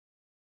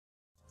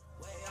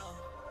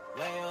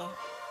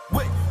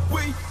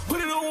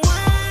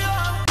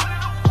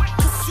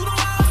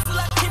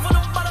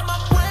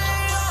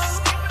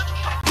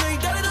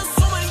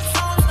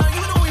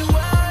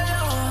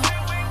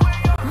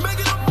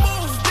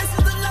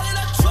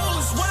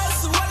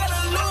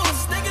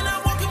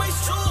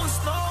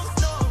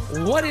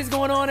What is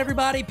going on,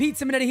 everybody?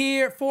 Pizza Minute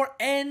here for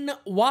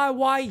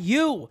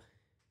NYYU.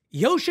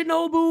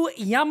 Yoshinobu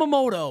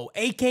Yamamoto,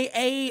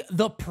 aka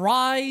the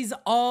prize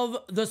of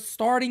the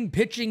starting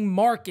pitching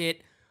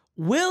market,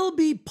 will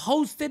be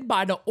posted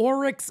by the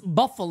Orix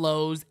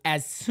Buffaloes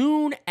as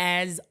soon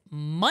as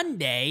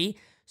Monday.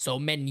 So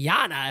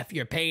mañana, if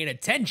you're paying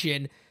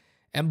attention.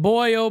 And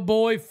boy, oh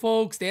boy,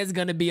 folks, there's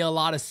going to be a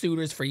lot of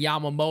suitors for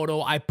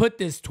Yamamoto. I put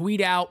this tweet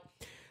out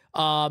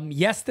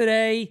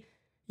yesterday.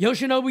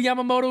 Yoshinobu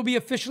Yamamoto will be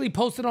officially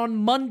posted on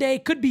Monday.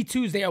 Could be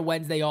Tuesday or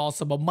Wednesday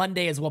also, but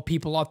Monday is what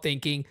people are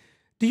thinking.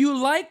 Do you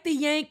like the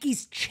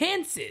Yankees'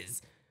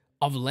 chances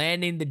of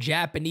landing the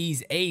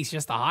Japanese ace?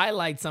 Just to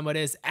highlight some of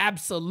this,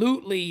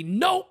 absolutely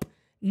nope,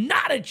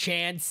 not a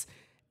chance.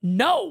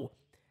 No.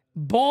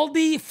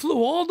 Baldy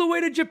flew all the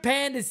way to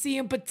Japan to see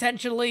him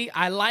potentially.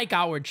 I like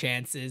our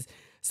chances.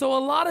 So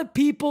a lot of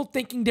people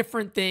thinking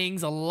different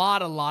things. A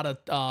lot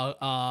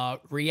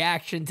of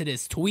reaction to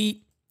this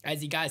tweet,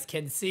 as you guys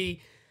can see.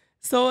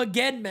 So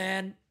again,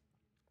 man,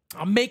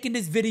 I'm making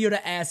this video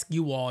to ask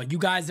you all. You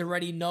guys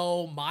already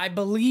know my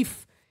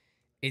belief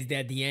is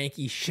that the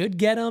Yankees should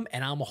get him,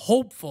 and I'm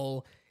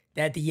hopeful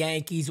that the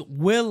Yankees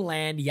will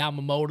land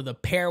Yamamoto to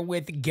pair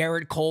with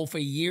Garrett Cole for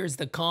years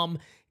to come.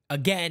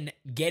 Again,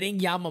 getting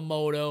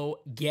Yamamoto,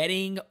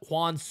 getting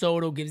Juan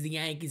Soto gives the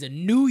Yankees a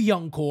new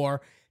young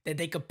core that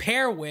they could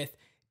pair with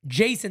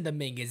Jason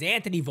Dominguez,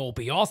 Anthony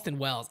Volpe, Austin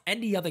Wells,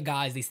 and the other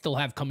guys they still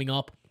have coming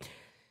up.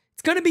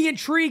 It's going to be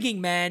intriguing,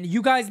 man.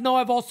 You guys know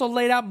I've also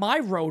laid out my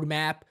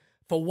roadmap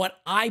for what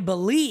I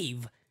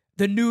believe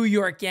the New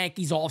York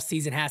Yankees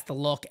offseason has to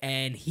look,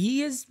 and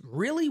he is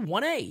really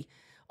 1A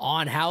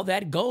on how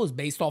that goes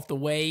based off the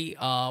way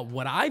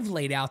what I've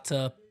laid out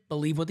to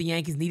believe what the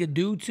Yankees need to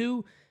do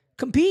to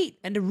compete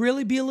and to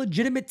really be a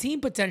legitimate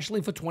team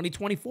potentially for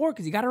 2024,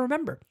 because you got to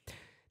remember,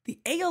 the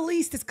AL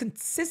East is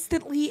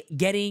consistently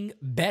getting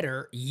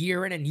better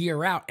year in and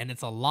year out, and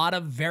it's a lot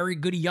of very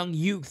good young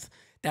youth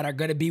that are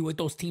going to be with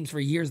those teams for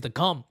years to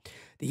come.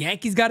 The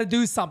Yankees got to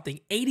do something.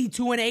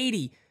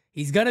 82-80.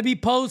 He's going to be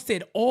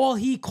posted. All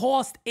he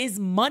cost is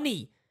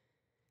money.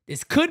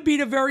 This could be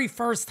the very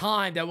first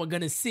time that we're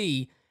going to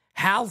see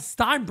Hal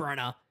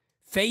Steinbrenner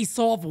face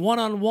off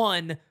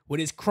one-on-one with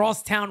his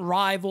crosstown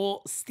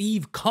rival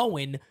Steve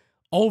Cohen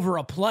over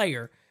a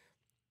player.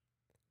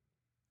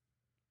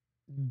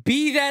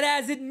 Be that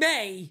as it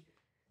may,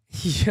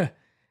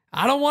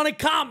 I don't want to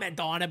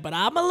comment on it, but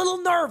I'm a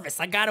little nervous.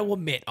 I got to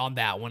admit on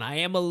that one. I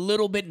am a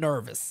little bit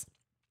nervous.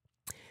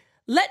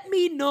 Let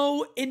me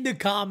know in the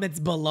comments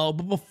below.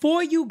 But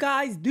before you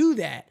guys do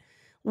that,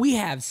 we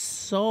have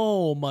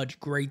so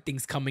much great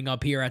things coming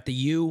up here at the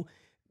U.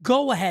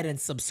 Go ahead and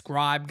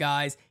subscribe,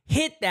 guys.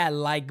 Hit that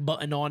like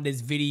button on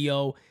this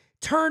video.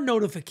 Turn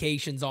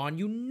notifications on.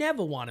 You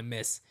never want to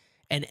miss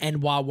an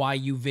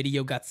NYYU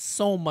video. Got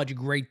so much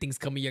great things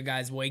coming your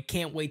guys' way.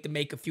 Can't wait to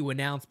make a few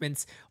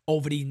announcements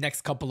over these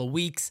next couple of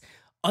weeks.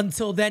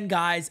 Until then,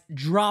 guys,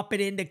 drop it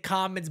in the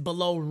comments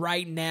below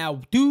right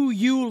now. Do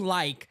you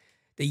like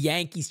the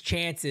Yankees'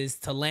 chances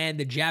to land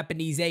the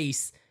Japanese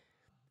ace,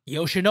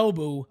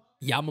 Yoshinobu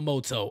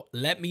Yamamoto?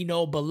 Let me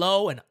know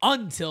below, and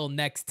until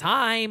next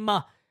time,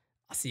 I'll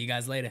see you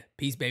guys later.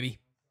 Peace, baby.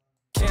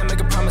 Can't make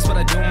a promise, but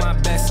I do my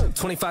best.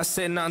 25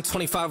 sitting on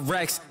 25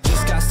 racks.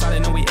 Just got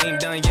started, no, we ain't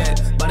done yet.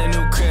 Bought a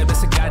new crib,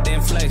 that's a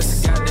goddamn flex.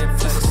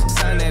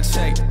 Sign that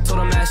check.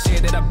 Told them last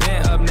year that I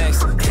been up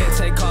next. Can't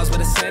take calls,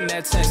 but I send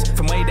that text.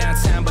 From way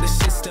downtown, but the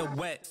shit's still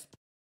wet.